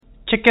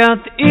Check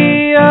out the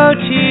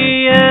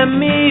EOTM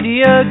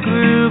Media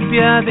Group.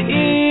 Yeah, the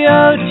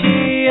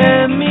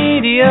EOTM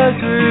Media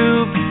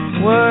Group.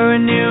 We're a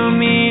new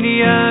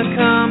media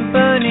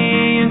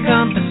company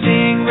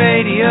encompassing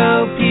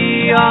radio,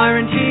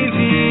 PR, and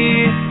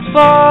TV.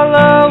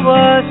 Follow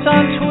us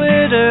on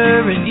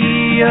Twitter at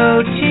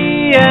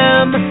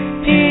EOTM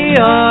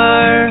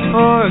PR.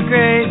 For a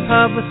great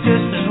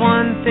publicist, there's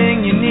one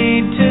thing you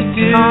need to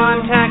do.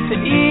 Contact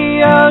the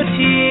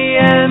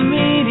EOTM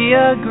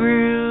Media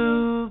Group.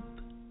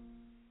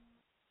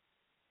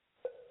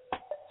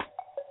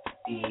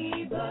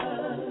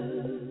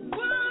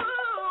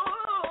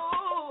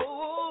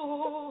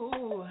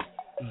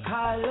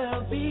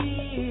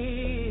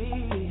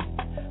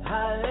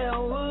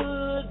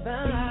 Hollywood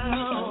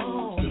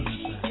bound.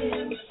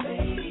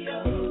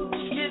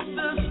 Get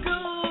the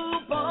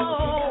scoop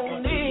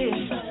on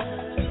it.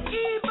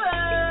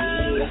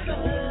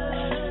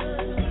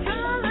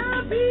 Gonna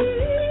be.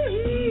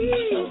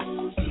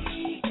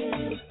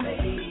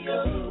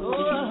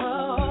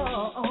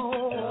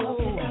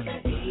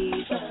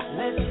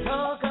 Let's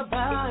talk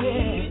about it.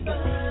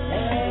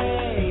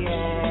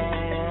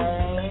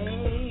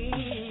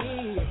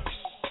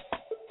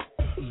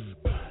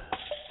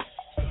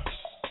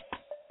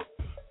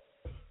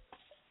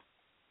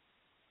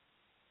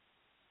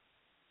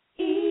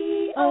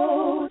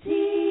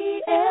 EOTM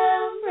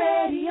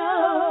Radio.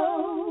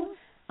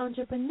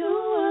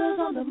 Entrepreneurs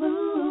on the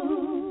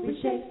move.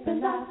 Reshape the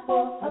life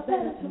for a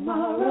better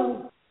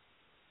tomorrow.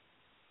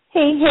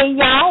 Hey,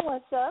 y'all,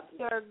 what's up?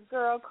 Your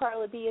girl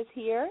Carla B is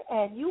here,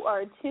 and you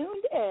are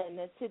tuned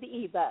in to the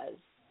E-Buzz.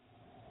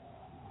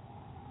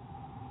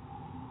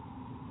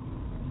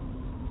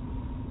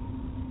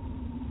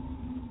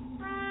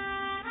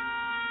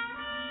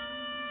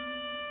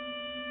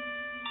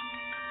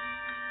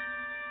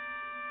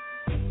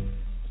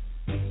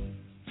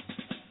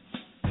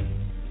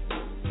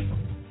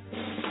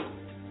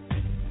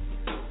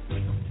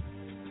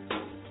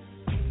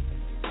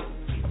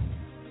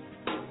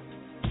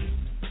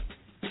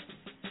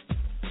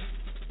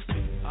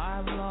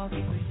 I've lost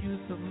the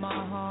use of my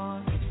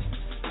heart,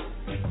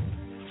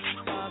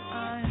 but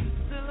I'm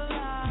still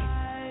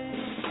alive.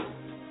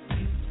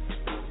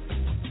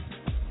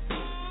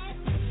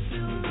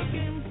 Still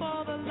looking for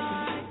the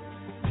light.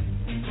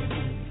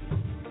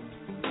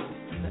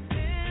 The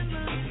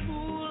endless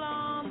pool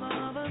on the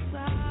other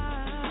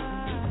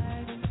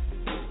side.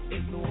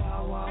 It's the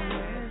wild, wild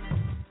west.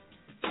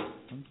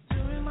 I'm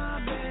doing my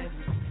best.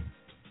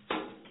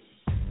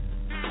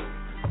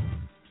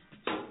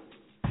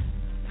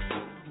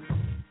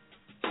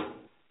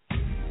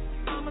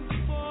 I'm at the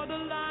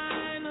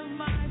borderline of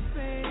my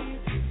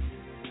faith.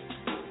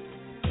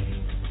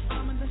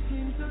 I'm at the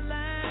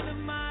hinterland of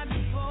my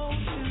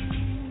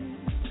devotion.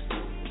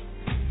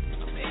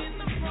 I'm in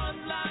the front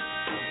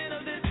line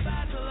of this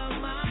battle of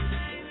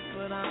mine,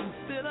 but I'm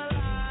still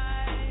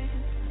alive.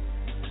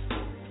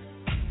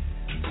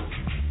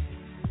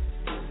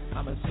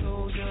 I'm a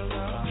soldier of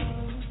love.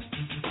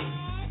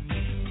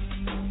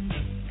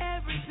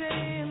 Every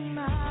day and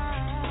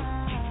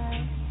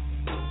night.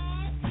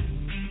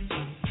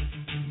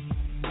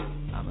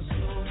 I'm a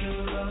soldier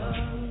of love.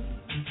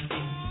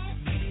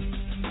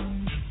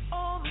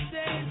 All the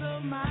days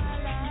of my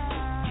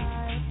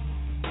life.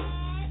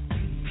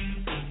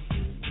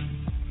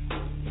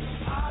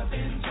 I've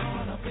been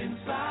torn up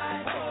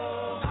inside.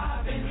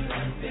 I've been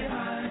left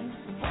behind.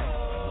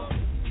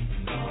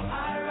 So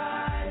I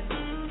rise.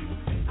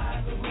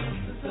 I've the will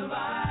to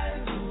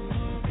survive.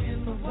 In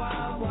the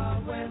wild,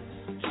 wild west.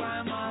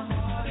 Trying my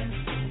hardest.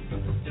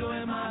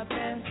 Doing my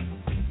best.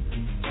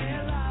 Stay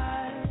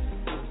alive.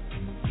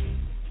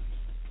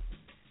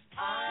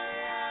 I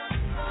am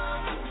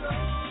a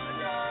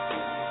soldier.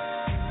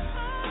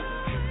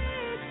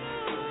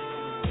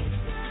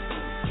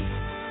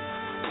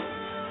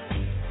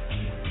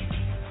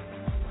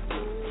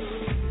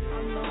 I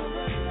know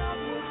that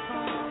love will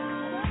come.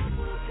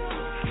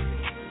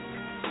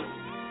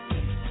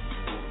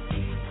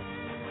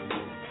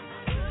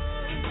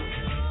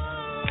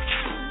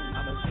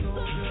 I'm a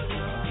soldier of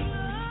love.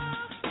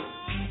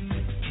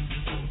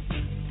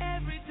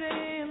 Every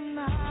day and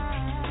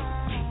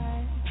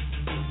night.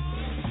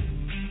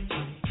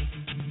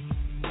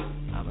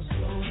 I'm a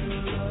soldier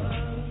of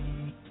love.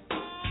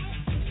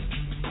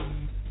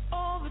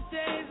 All the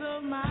days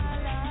of my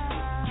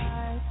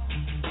life.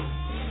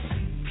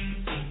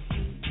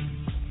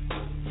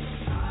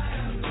 I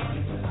am one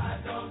that I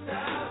don't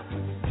doubt.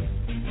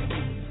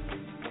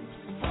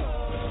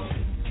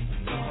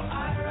 So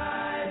I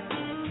rise.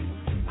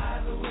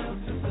 I've the will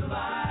to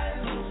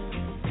survive.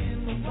 In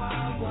the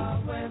wild,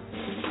 wild west.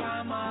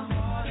 Trying my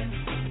hardest.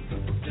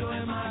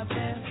 Doing my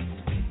best.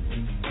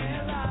 Stay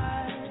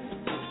alive.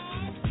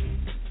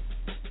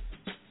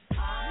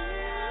 I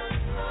am a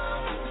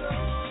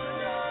soldier.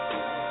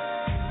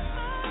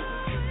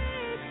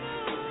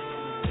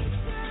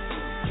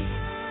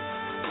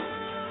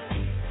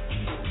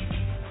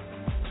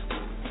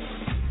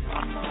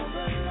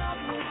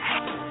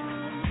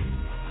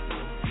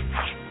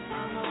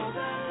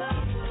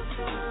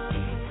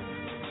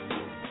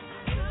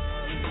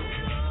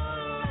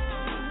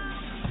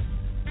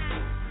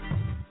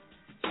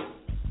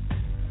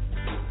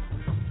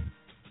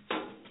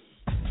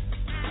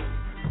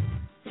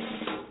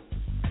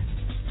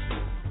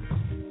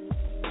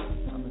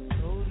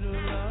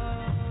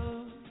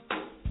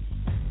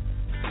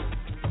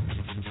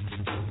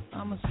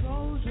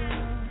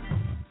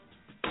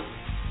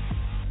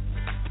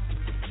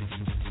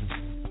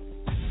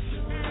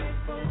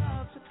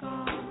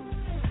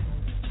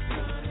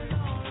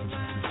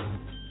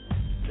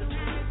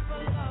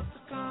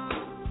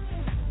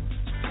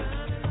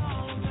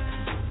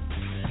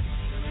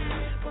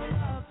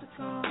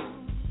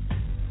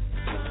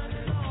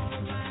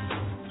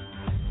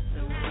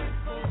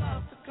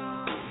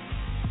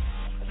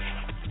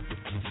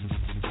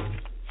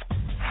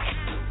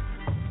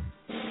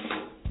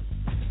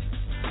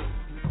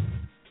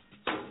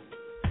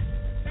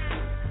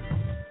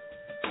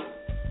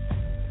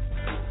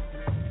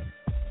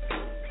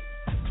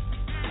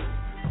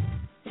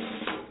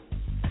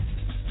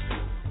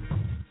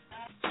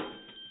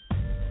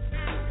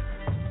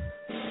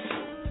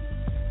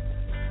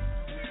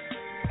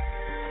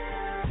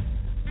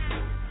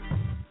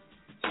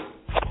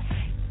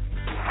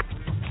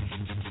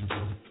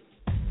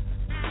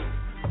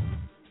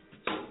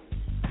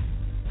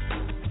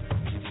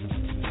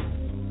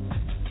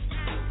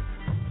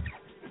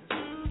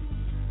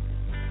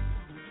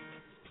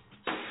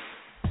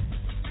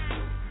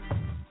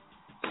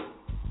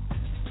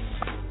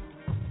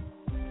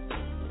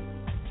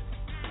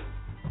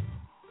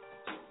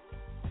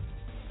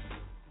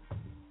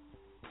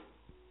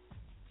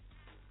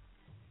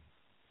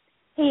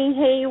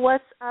 Hey,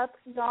 what's up,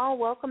 y'all?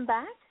 Welcome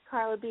back.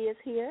 Carla B is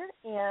here,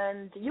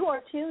 and you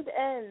are tuned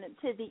in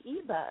to the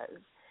eBuzz.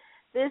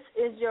 This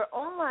is your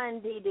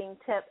online dating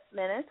tip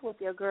minute with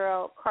your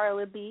girl,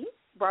 Carla B,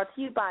 brought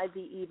to you by the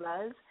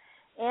eBuzz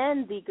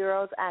and the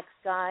Girls Ask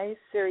Guys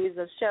series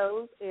of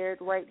shows aired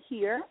right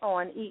here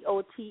on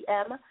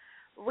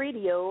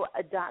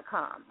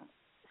EOTMradio.com.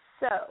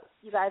 So,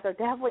 you guys are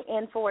definitely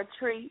in for a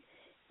treat.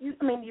 You've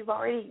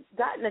already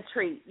gotten a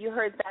treat. You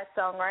heard that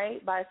song,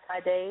 right, by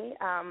Sade,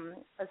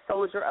 A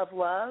Soldier of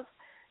Love.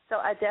 So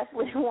I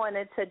definitely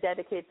wanted to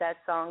dedicate that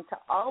song to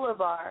all of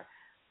our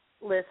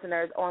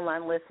listeners,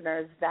 online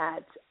listeners,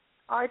 that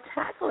are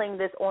tackling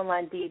this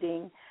online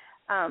dating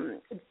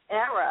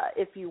era,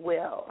 if you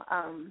will.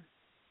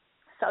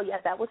 So, yeah,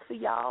 that was for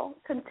y'all.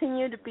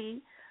 Continue to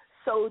be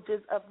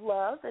soldiers of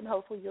love, and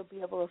hopefully you'll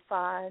be able to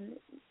find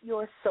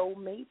your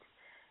soulmate.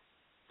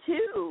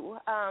 Two,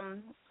 I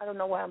don't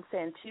know why I'm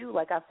saying two,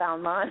 like I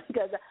found mine,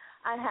 because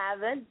I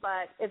haven't,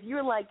 but if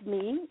you're like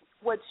me,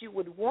 what you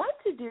would want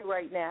to do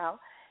right now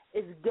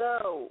is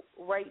go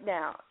right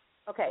now.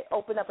 Okay,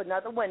 open up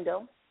another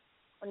window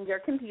on your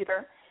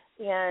computer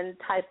and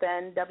type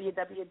in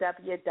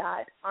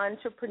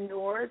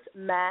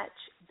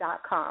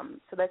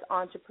www.entrepreneursmatch.com. So that's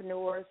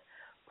entrepreneurs,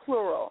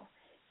 plural.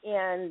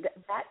 And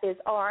that is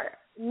our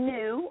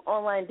new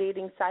online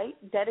dating site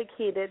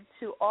dedicated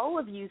to all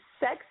of you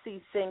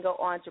sexy single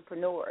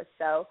entrepreneurs.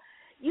 So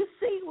you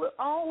see, we're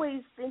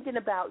always thinking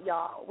about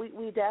y'all.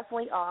 We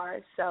definitely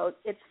are. So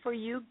it's for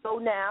you. Go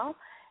now.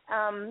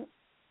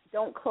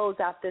 Don't close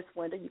out this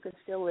window. You can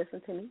still listen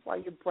to me while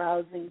you're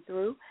browsing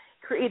through,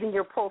 creating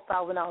your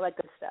profile and all that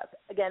good stuff.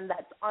 Again,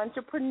 that's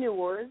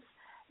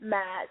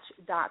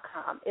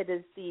entrepreneursmatch.com. It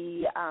is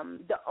the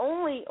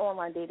only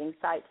online dating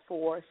site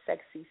for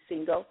sexy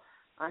single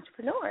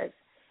entrepreneurs,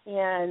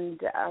 and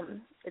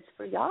it's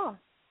for y'all.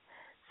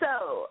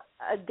 So,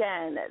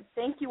 again,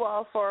 thank you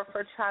all for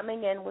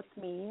chiming in with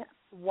me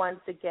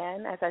once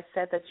again. As I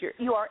said, that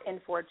you are in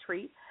for a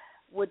treat,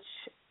 which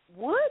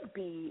would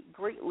be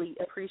greatly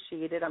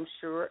appreciated, I'm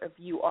sure, if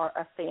you are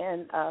a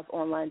fan of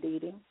online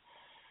dating.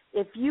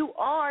 If you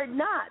are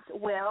not,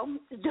 well,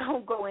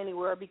 don't go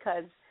anywhere,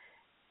 because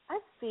I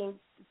think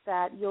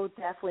that you'll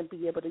definitely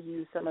be able to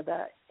use some of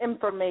the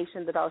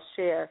information that I'll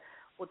share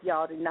with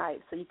y'all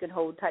tonight, so you can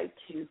hold tight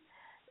too.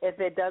 If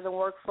it doesn't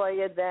work for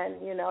you, then,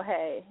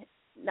 hey,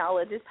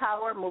 knowledge is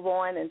power, move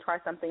on and try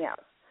something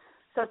else.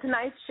 So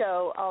tonight's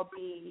show, I'll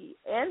be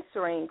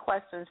answering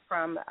questions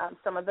from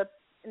some of the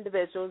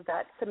individuals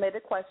that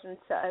submitted questions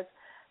to us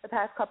the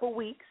past couple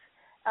weeks.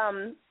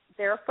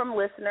 They're from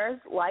listeners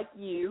like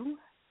you,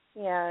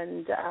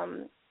 and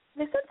they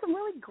sent some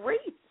really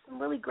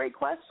great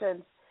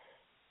questions.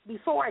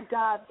 Before I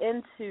dive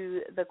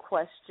into the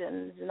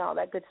questions and all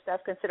that good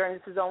stuff, considering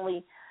this is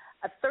only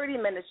a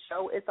 30-minute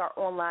show, it's our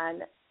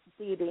online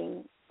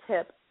dating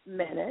tip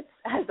minutes.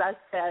 As I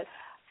said,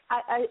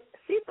 I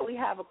see that we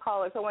have a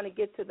caller, so I want to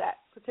get to that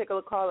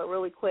particular caller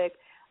really quick.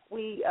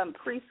 We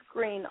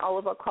pre-screen all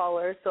of our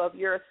callers, so if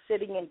you're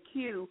sitting in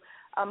queue,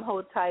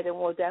 hold tight, and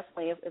we'll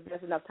definitely, if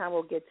there's enough time,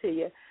 we'll get to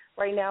you.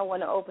 Right now, I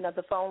want to open up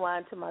the phone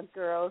line to my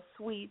girl,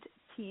 Sweet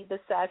T, the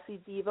Sassy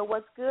Diva.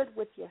 What's good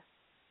with you?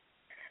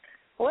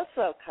 What's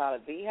up, Carla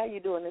B? How you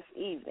doing this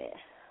evening?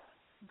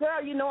 Girl,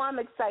 I'm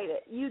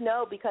excited.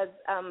 Because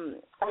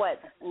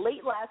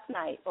late last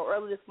night or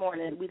early this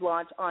morning, we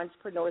launched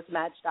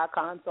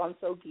EntrepreneursMatch.com, so I'm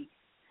so geeked.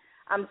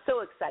 I'm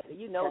so excited.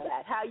 You know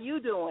that. How you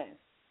doing?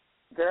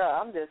 Girl,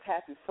 I'm just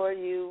happy for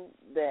you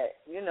that,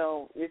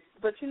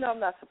 but I'm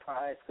not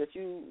surprised, because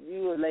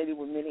you a lady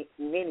with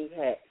many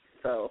hats.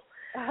 So,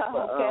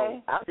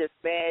 okay. I'm just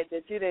mad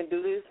that you didn't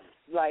do this,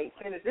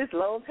 finish this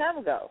long time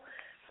ago.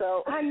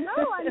 So I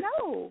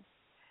know.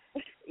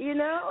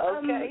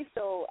 Okay,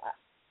 so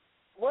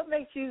what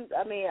makes you,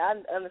 I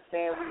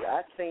understand,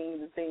 I've seen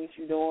the things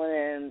you're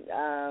doing,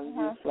 and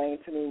you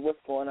explained to me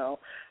what's going on,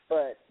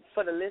 but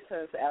for the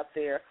listeners out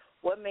there,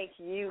 what makes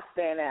you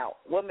stand out?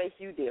 What makes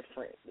you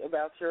different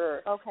about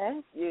your,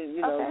 your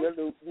new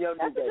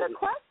That's baby? a good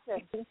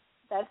question.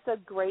 That's a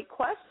great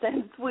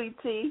question,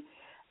 Sweetie.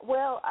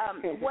 Well,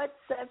 what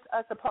sets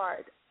us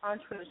apart,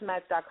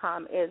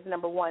 EntrepreneursMatch.com, is,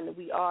 number one,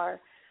 we are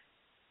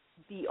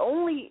the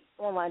only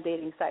online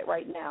dating site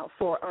right now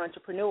for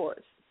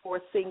entrepreneurs,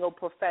 for single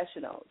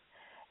professionals.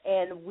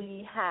 And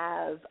we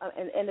have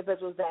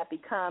individuals that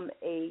become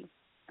a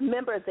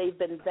member, they've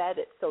been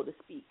vetted, so to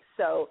speak.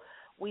 So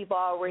we've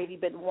already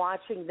been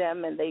watching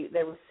them, and they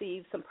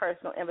received some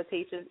personal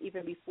invitations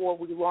even before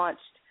we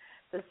launched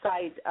the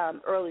site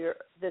earlier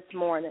this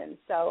morning.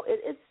 So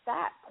it's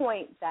that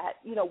point that,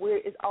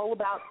 it's all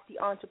about the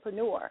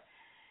entrepreneur.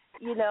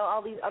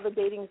 All these other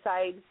dating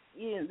sites,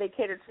 they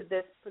cater to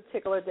this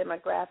particular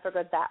demographic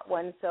or that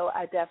one. So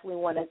I definitely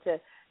wanted to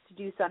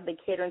do something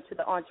catering to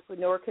the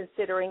entrepreneur,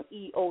 considering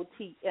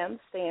EOTM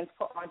stands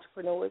for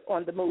Entrepreneurs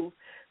on the Move.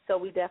 So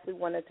we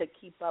definitely wanted to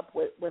keep up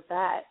with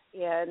that.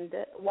 And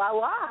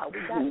voila,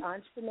 we got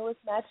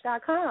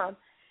EntrepreneursMatch.com.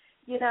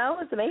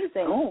 It's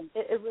amazing. Oh.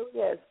 It really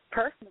is.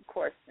 Personal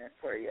question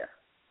for you.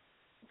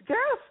 Girl,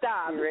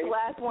 stop. You This ready? is the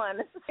last one.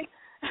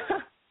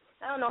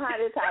 I don't know how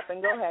this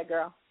happened. Go ahead,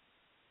 girl.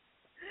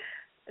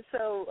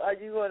 So are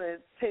you going to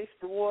taste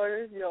the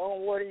water, your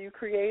own water you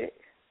created?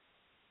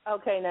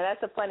 Okay, now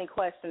that's a funny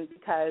question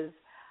because,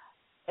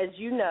 as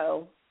you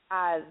know,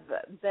 I've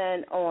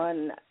been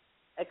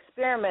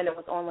experimented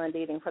with online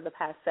dating for the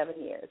past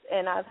 7 years,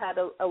 and I've had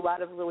a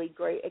lot of really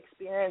great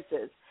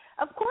experiences.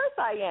 Of course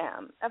I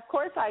am. And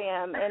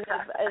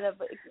if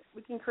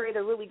we can create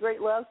a really great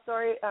love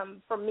story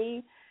for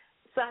me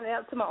signing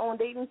up to my own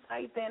dating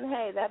site, then,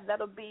 hey,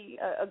 that'll be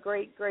a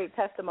great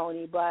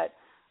testimony. But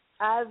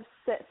I've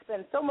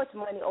spent so much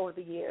money over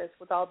the years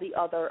with all the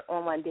other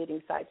online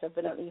dating sites. I've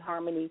been on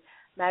eHarmony,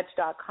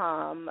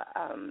 Match.com,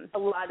 a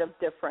lot of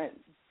different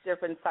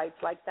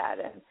sites like that.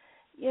 And,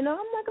 I'm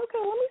like, okay,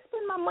 let me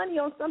spend my money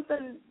on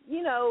something,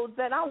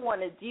 that I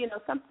wanted,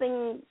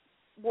 something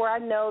where I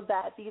know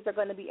that these are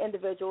going to be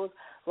individuals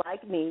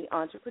like me,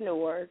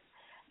 entrepreneurs,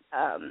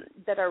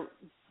 that are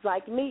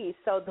like me.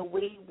 So the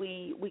way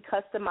we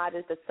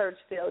customize the search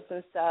fields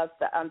and stuff,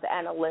 the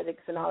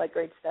analytics and all that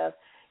great stuff,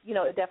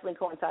 it definitely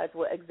coincides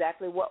with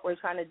exactly what we're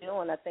trying to do,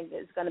 and I think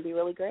it's going to be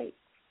really great.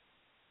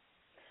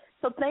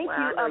 So thank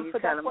you for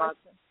that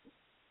question.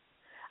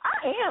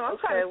 I am. I'm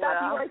trying to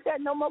stop you right there.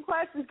 No more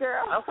questions,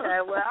 girl.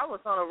 Okay, well, I was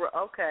on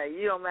okay,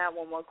 you don't have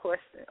one more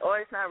question. Or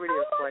it's not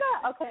really a question.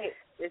 God.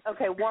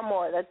 Okay, one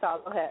more. That's all.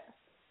 Go ahead.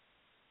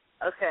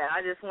 Okay,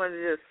 I just wanted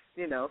to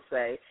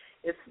say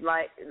it's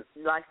like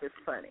life is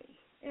funny.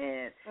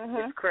 And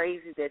it's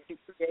crazy that you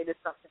created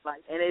something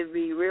like that. And it'd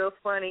be real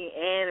funny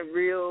and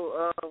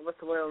real, what's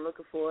the word I'm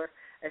looking for,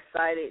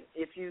 excited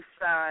if you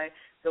find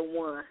the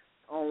one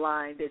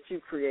online that you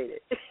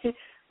created.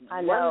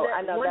 I know.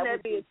 Wouldn't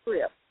that be a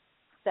trip?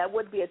 That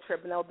would be a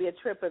trip, and that would be a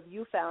trip if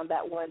you found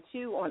that one,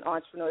 too, on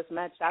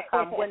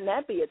EntrepreneursMatch.com. Wouldn't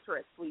that be a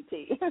trip,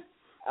 sweetie?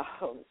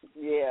 Oh,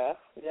 yeah,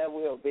 that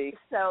will be.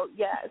 So,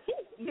 yes,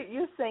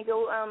 you're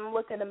single,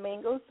 looking to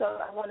mingle, so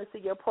I want to see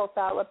your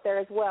profile up there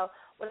as well.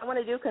 What I want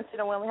to do,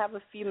 considering we only have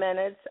a few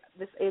minutes,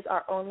 this is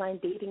our online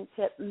dating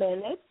tip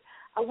minute.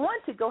 I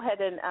want to go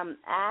ahead and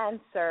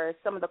answer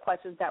some of the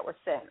questions that were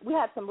sent. We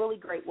had some really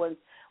great ones.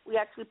 We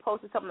actually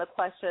posted some of the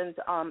questions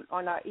on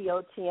our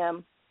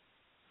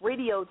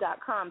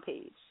EOTMradio.com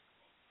page.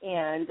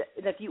 And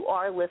if you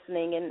are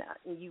listening and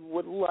you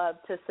would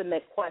love to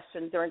submit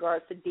questions in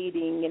regards to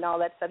dating and all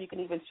that stuff, you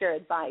can even share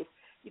advice.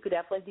 You could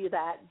definitely do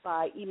that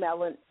by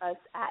emailing us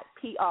at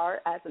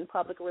PR, as in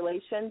public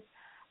relations,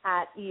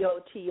 at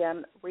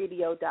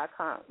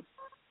EOTMradio.com.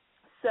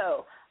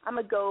 So I'm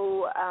going to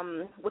go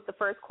with the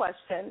first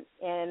question,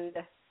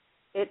 and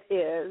it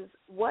is,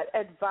 what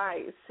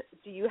advice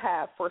do you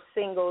have for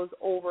singles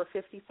over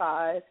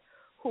 55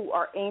 who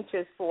are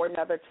anxious for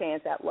another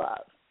chance at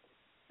love?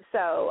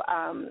 So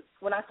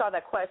when I saw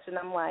that question,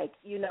 I'm like,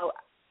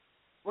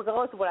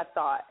 regardless of what I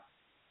thought,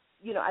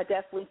 I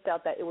definitely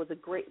felt that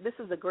this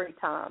is a great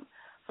time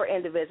for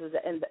individuals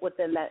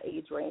within that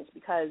age range,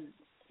 because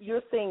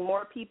you're seeing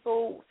more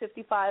people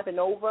 55 and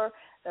over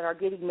that are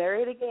getting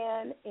married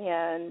again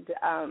and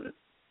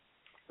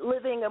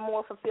living a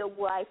more fulfilled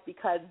life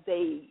because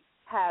they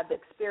have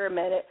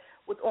experimented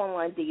with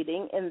online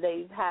dating and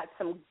they've had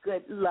some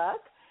good luck.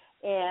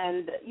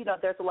 And,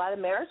 there's a lot of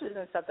marriages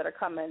and stuff that are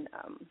coming,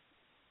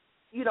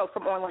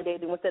 from online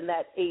dating within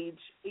that age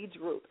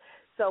group.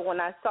 So when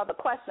I saw the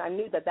question, I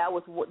knew that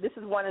this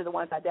is one of the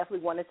ones I definitely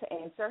wanted to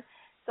answer.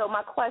 So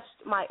my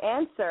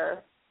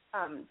answer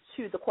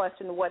to the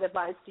question, what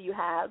advice do you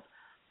have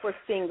for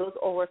singles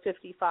over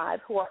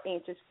 55 who are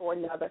anxious for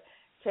another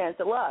chance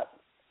at love?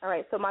 All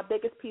right, so my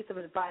biggest piece of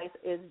advice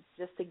is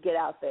just to get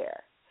out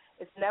there.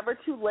 It's never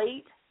too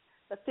late.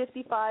 The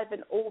 55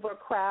 and over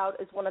crowd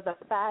is one of the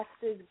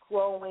fastest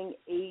growing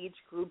age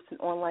groups in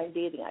online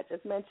dating. I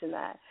just mentioned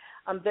that.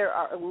 There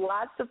are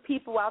lots of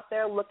people out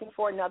there looking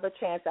for another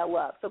chance at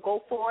love. So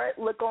go for it.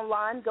 Look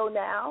online. Go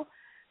now.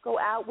 Go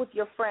out with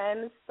your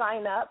friends.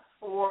 Sign up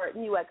for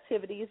new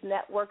activities,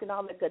 network, and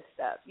all that good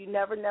stuff. You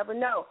never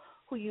know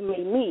who you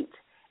may meet.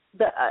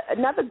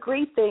 Another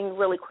great thing,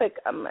 really quick,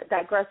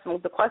 digressing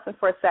with the question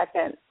for a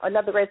second,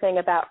 another great thing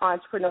about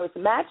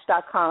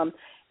EntrepreneursMatch.com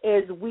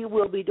is we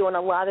will be doing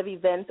a lot of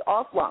events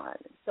offline.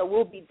 So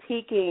we'll be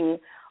taking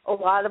a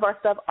lot of our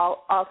stuff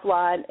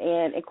offline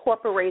and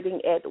incorporating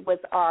it with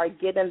our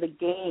Get in the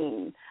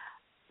Game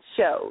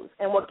shows.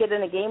 And what Get in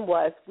the Game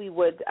was, we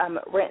would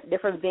rent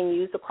different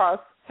venues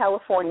across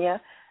California,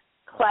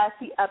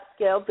 classy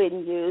upscale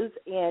venues,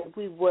 and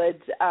we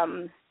would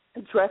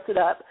dress it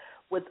up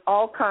with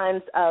all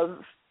kinds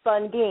of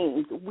fun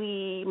games.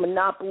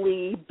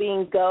 Monopoly,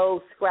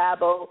 bingo,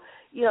 Scrabble.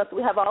 So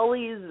we have all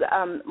these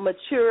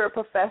mature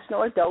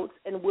professional adults,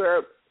 and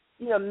we're,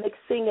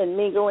 mixing and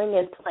mingling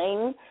and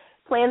playing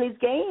these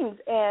games.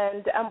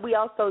 And we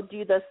also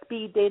do the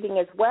speed dating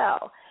as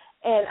well.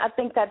 And I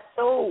think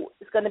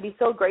it's going to be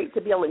so great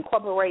to be able to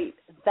incorporate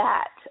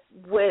that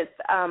with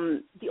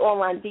the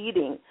online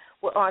dating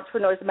with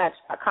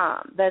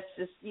EntrepreneursMatch.com. That's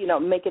just,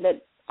 making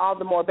it all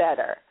the more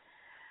better.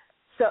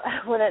 So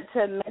I wanted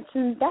to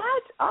mention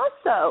that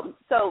also.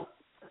 So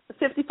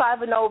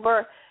 55 and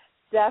over,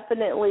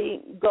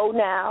 definitely go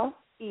now.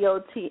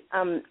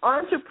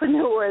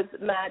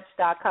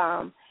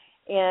 entrepreneursmatch.com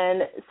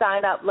and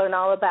sign up, learn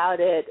all about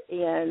it,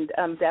 and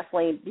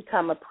definitely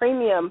become a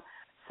premium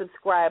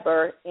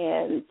subscriber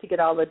and to get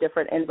all the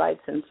different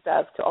invites and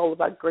stuff to all of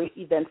our great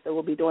events that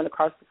we'll be doing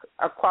across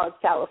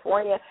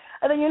California.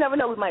 And then you never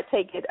know, we might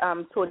take it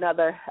to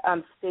another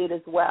state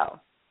as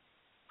well.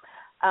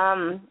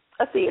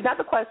 Let's see,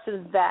 another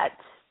question that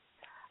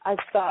I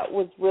thought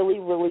was really,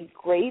 really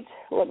great.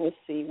 Let me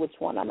see which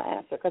one I'm going to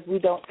answer because we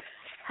don't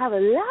have a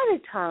lot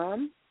of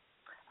time.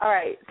 All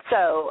right,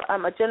 so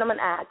a gentleman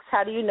asks,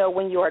 how do you know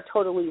when you are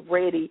totally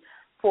ready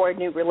for a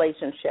new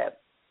relationship?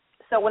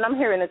 So when I'm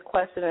hearing this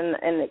question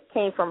and it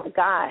came from a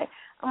guy,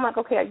 I'm like,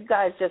 okay, are you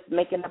guys just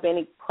making up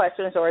any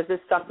questions or is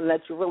this something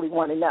that you really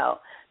want to know?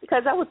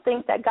 Because I would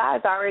think that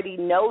guys already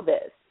know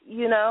this,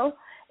 you know,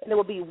 and it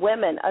would be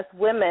women, us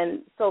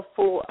women, so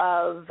full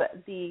of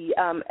the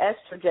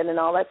estrogen and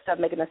all that stuff,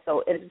 making us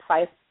so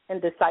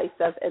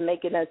indecisive and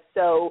making us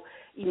so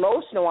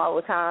emotional all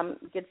the time,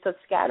 gets us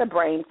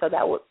scatterbrained. So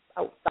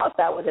I thought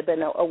that would have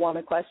been a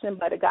woman question,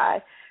 but a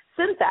guy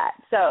sent that.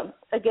 So,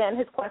 again,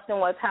 his question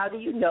was, how do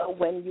you know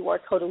when you are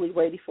totally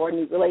ready for a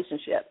new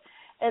relationship?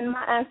 And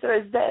my answer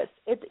is this.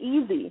 It's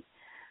easy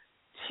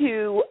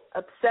to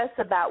obsess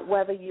about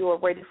whether you are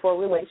ready for a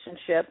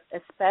relationship,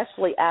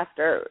 especially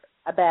after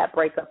a bad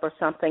breakup or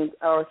something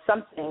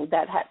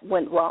that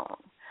went wrong.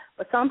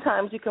 But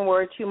sometimes you can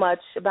worry too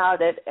much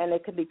about it, and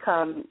it can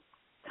become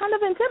kind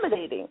of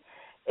intimidating.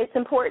 It's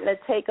important to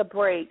take a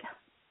break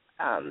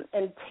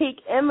and take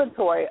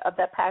inventory of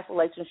that past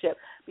relationship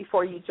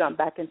before you jump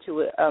back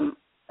into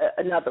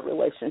another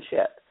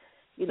relationship.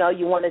 You know,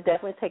 you want to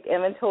definitely take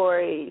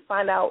inventory,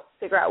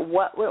 figure out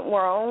what went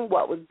wrong,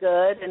 what was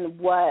good, and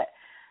what,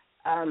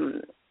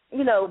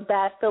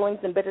 bad feelings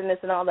and bitterness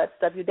and all that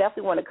stuff. You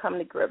definitely want to come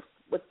to grips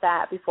with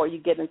that before you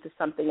get into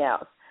something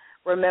else.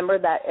 Remember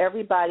that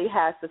everybody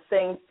has the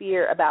same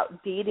fear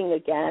about dating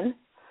again.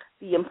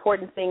 The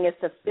important thing is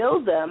to feel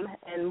them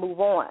and move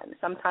on.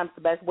 Sometimes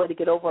the best way to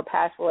get over a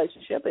past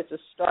relationship is to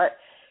start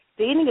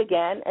dating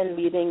again and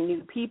meeting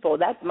new people.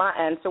 That's my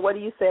answer. What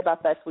do you say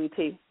about that, Sweet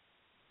Tea?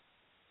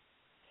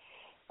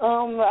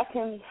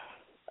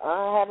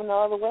 I have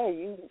no other way.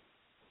 You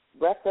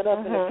wrapped it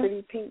up in a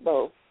pretty pink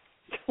bow.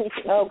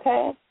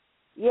 Okay.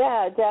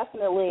 Yeah,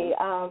 definitely.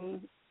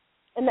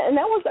 And that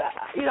was,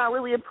 I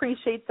really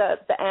appreciate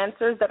the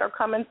answers that are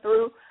coming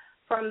through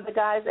from the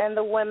guys and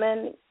the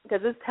women,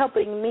 because it's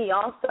helping me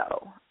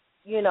also,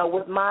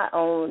 with my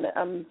own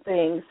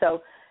thing.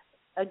 So,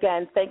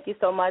 again, thank you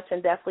so much,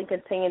 and definitely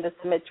continue to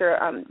submit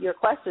your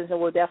questions, and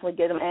we'll definitely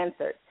get them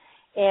answered.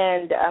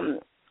 And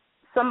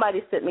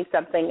somebody sent me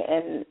something,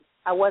 and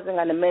I wasn't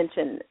going to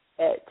mention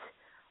it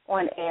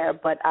on air,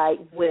 but I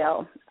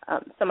will.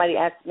 Somebody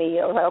asked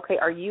me, okay,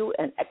 are you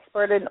an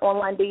expert in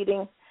online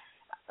dating?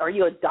 Are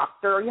you a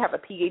doctor? Or you have a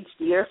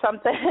PhD or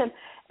something? And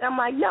I'm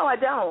like, no, I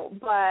don't,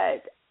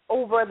 but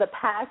over the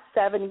past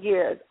 7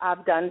 years,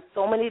 I've done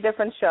so many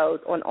different shows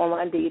on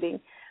online dating.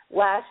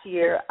 Last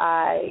year,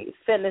 I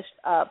finished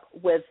up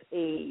with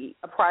a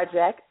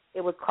project.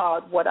 It was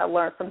called What I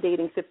Learned from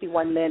Dating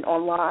 51 Men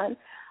Online.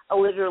 I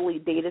literally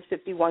dated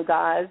 51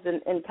 guys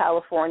in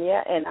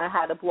California, and I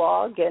had a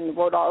blog and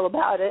wrote all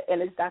about it, and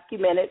it's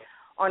documented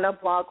on our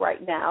blog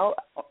right now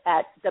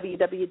at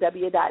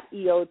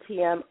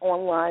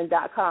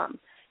www.eotmonline.com.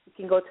 You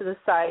can go to the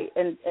site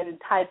and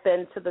type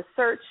into the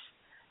search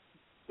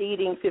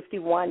Dating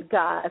 51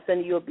 Guys,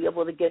 and you'll be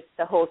able to get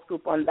the whole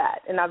scoop on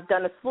that. And I've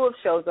done a slew of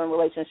shows on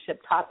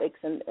relationship topics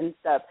and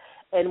stuff.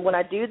 And when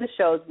I do the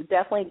shows, we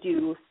definitely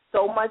do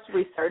so much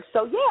research.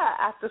 So, yeah,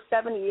 after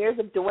 7 years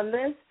of doing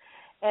this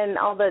and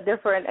all the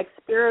different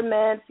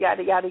experiments,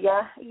 yada, yada,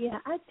 yada, yeah,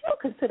 I do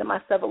consider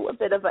myself a little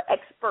bit of an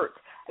expert.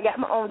 I got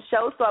my own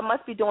show, so I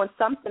must be doing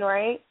something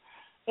right.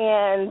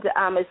 And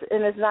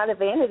it's not a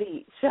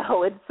vanity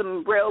show. It's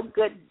some real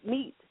good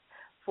meat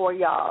for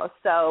y'all.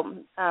 So,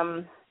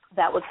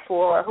 that was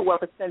for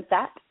whoever sent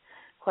that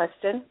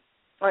question.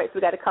 All right, so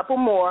we got a couple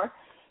more,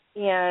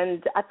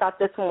 and I thought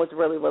this one was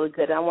really, really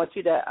good. And I want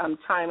you to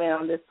chime in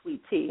on this,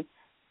 Sweet Tea.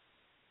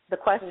 The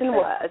question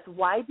was,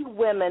 why do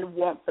women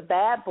want the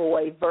bad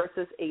boy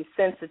versus a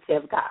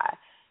sensitive guy?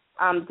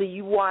 Do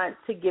you want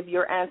to give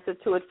your answer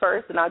to it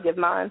first, and I'll give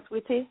mine,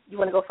 Sweet Tea? You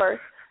want to go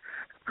first?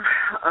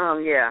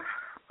 Yeah.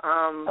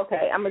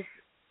 Okay,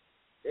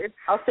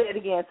 I'll say it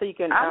again so you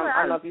can. I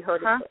don't know if you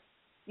heard it.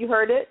 You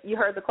heard it? You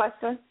heard the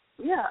question?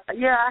 Yeah,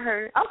 I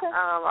heard it. Okay.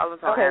 I was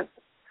on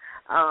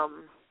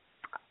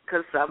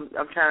because I'm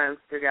trying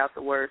to figure out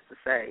the words to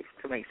say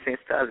to make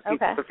sense to other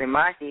people. Because in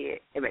my head,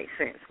 it makes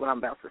sense what I'm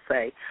about to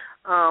say.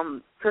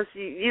 Because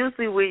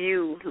usually when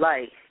you,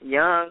 like,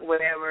 young,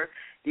 whatever,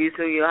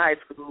 usually your high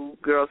school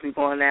girls be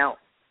going out,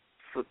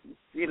 for,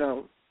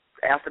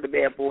 after the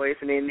bad boys,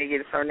 and then they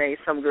get a certain age.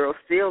 Some girls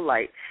still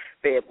like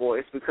bad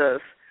boys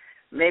because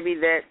maybe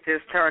that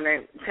just turned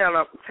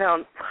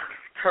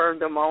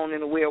them on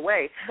in a weird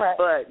way. Right.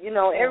 But,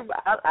 everybody,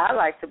 I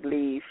like to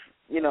believe,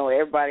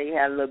 everybody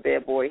had a little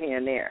bad boy here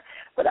and there.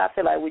 But I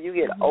feel like when you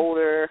get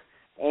older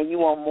and you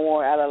want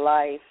more out of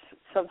life,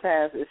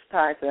 sometimes it's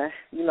time to,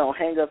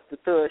 hang up the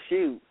third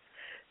shoes.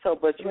 So,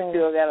 but you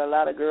still got a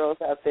lot of girls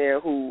out there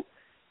who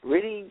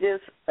really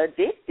just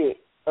addicted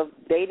of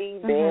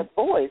dating bad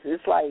boys.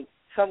 It's like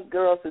some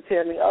girls will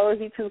tell me, oh,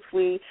 he's too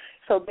sweet.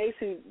 So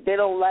basically they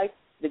don't like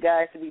the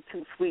guys to be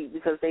too sweet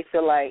because they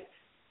feel like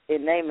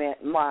in their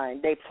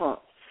mind they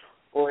plump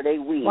or they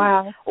weak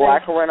or I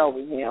can run over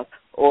him.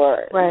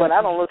 But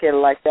I don't look at it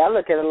like that. I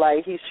look at it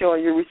like he's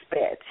showing you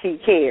respect. He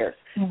cares,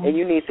 and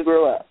you need to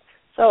grow up.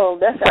 So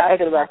that's how I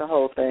feel about the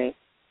whole thing.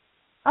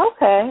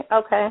 Okay.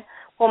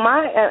 Well,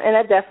 and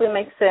that definitely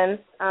makes sense.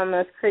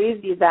 It's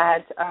crazy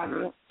that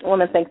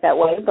women think that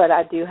way, but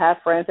I do have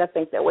friends that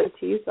think that way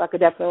too, so I could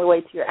definitely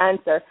relate to your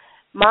answer.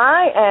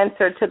 My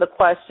answer to the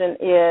question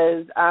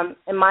is,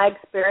 in my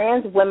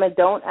experience, women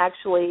don't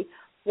actually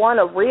want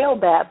a real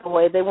bad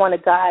boy. They want a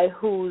guy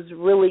who's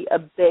really a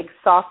big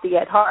softy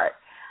at heart,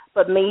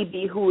 but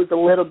maybe who is a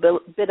little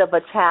bit of a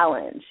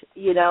challenge.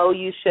 You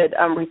should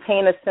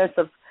retain a sense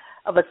of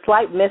a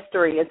slight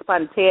mystery and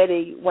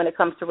spontaneity when it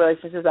comes to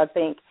relationships, I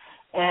think,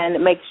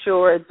 and make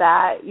sure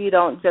that you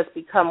don't just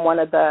become one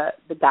of the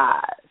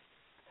guys.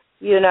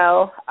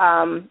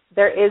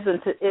 There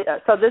isn't.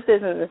 So this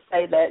isn't to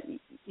say that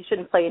you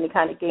shouldn't play any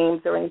kind of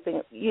games or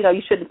anything.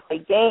 You shouldn't play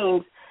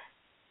games.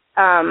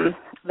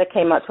 That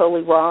came out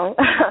totally wrong.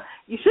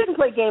 You shouldn't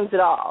play games at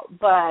all.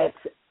 But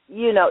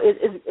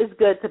it's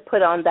good to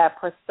put on that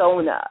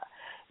persona.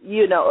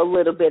 A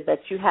little bit that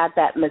you have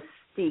that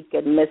mystique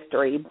and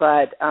mystery.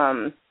 But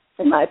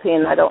in my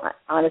opinion, I don't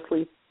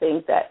honestly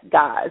think that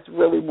guys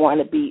really want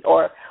to be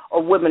or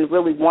women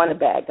really want a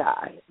bad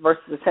guy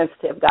versus a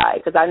sensitive guy.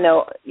 Because I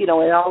know, in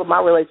all of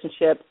my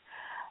relationships,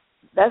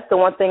 that's the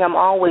one thing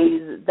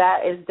that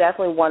is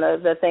definitely one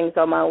of the things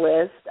on my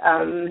list,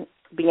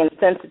 being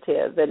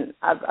sensitive. And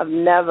I've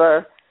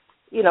never,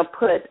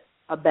 put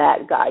a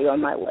bad guy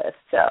on my list.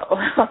 So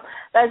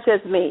that's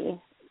just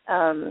me.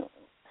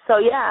 So,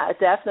 yeah,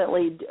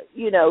 definitely,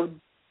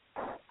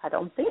 I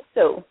don't think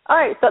so. All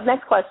right, so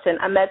next question.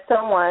 I met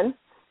someone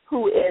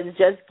who is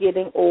just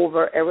getting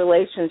over a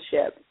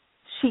relationship.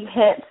 She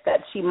hints that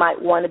she might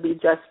want to be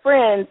just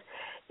friends.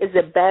 Is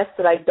it best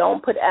that I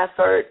don't put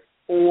effort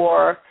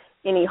or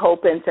any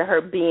hope into her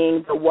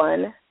being the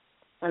one?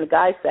 And the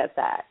guy said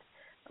that.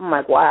 I'm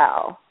like,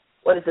 wow,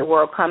 what is the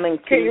world coming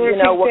to?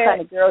 What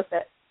kind of girl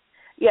said?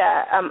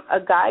 Yeah, a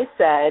guy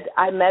said,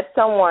 I met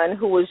someone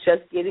who was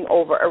just getting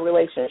over a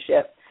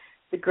relationship.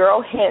 The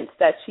girl hints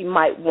that she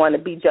might want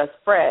to be just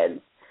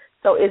friends.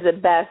 So is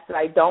it best that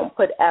I don't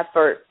put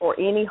effort or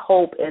any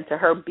hope into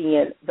her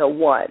being the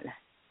one?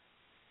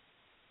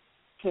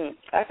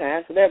 I can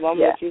answer that, but I'm going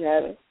to let you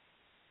have it.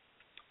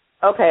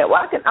 Okay,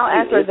 well, I'll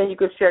answer it, then you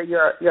can share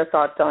your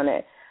thoughts on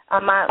it.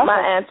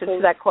 My answer to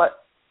that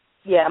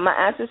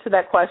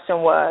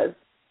question was,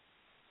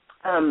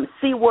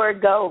 see where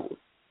it goes.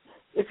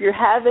 If you're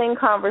having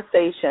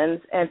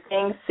conversations and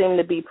things seem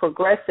to be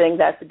progressing,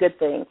 that's a good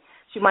thing.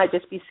 She might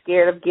just be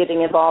scared of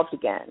getting involved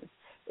again.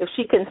 If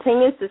she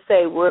continues to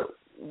say we're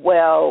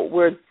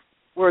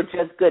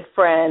just good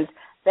friends,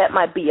 that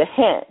might be a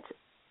hint.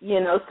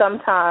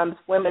 Sometimes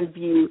women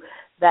view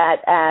that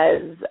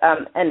as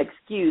an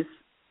excuse.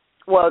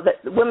 Well,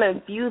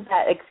 women view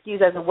that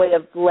excuse as a way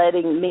of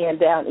letting men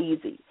down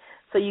easy.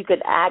 So you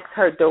could ask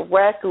her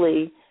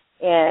directly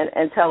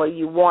and tell her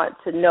you want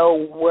to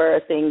know where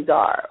things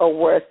are or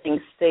where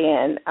things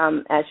stand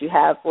as you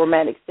have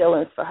romantic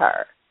feelings for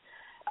her.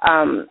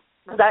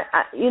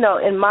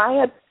 In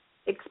my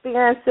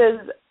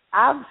experiences,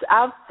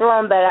 I've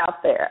thrown that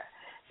out there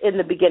in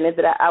the beginning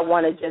that I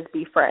want to just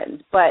be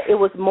friends, but it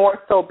was more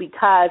so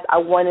because I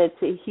wanted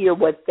to hear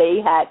what they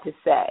had to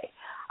say.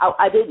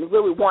 I didn't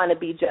really want to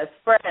be just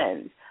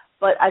friends,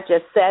 but I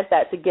just said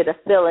that to get a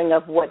feeling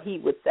of what he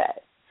would say,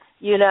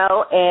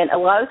 and a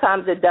lot of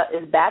times it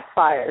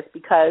backfires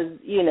because,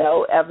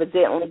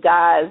 evidently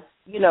guys,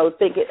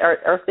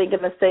 are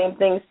thinking the same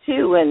things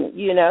too, and,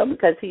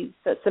 because he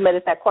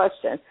submitted that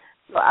question.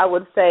 So I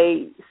would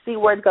say see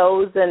where it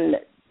goes and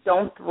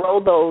don't throw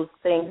those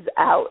things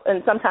out.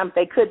 And sometimes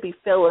they could be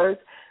fillers.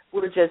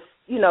 We're just,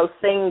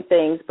 saying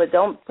things, but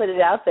don't put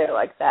it out there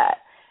like that.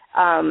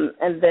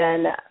 And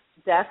then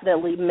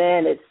definitely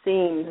men, it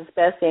seems,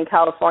 especially in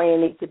California,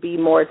 need to be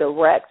more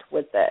direct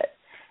with it.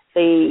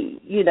 They,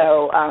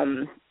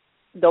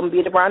 don't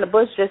beat around the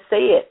bush, just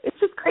say it. It's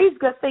just crazy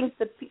to think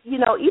that,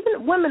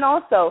 even women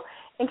also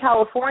in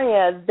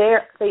California,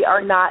 they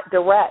are not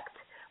direct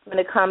when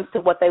it comes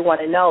to what they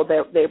want to know.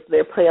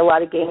 They play a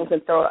lot of games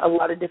and throw a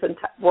lot of different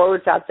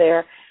words out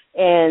there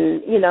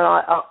and,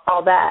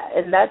 all that.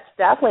 And that's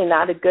definitely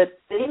not a good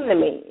thing to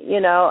me.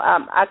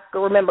 I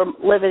remember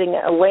living in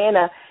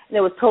Atlanta, and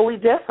it was totally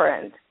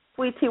different.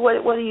 Sweetie,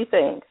 what do you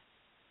think?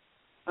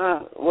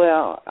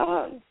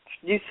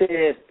 You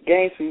said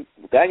games we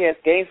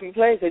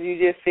play, because you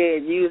just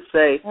said you would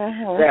say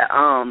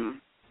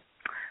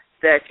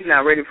that you're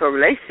not ready for a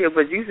relationship,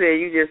 but you said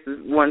you just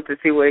wanted to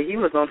see what he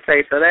was going to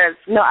say, so that's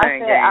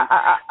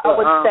I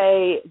would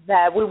say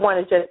that we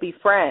want to just be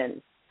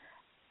friends.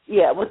 I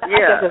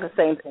guess it's the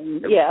same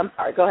thing. Yeah, I'm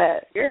sorry. Go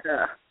ahead.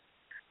 Yeah.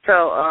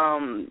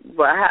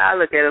 but how I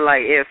look at it,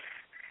 like if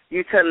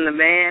you telling a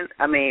man,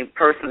 I mean,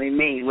 personally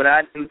me, what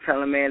I do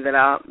tell a man that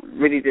I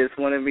really just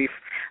want to be,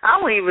 I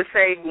don't even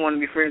say want to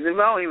be friends. If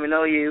I don't even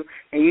know you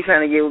and you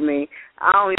trying to get with me, I don't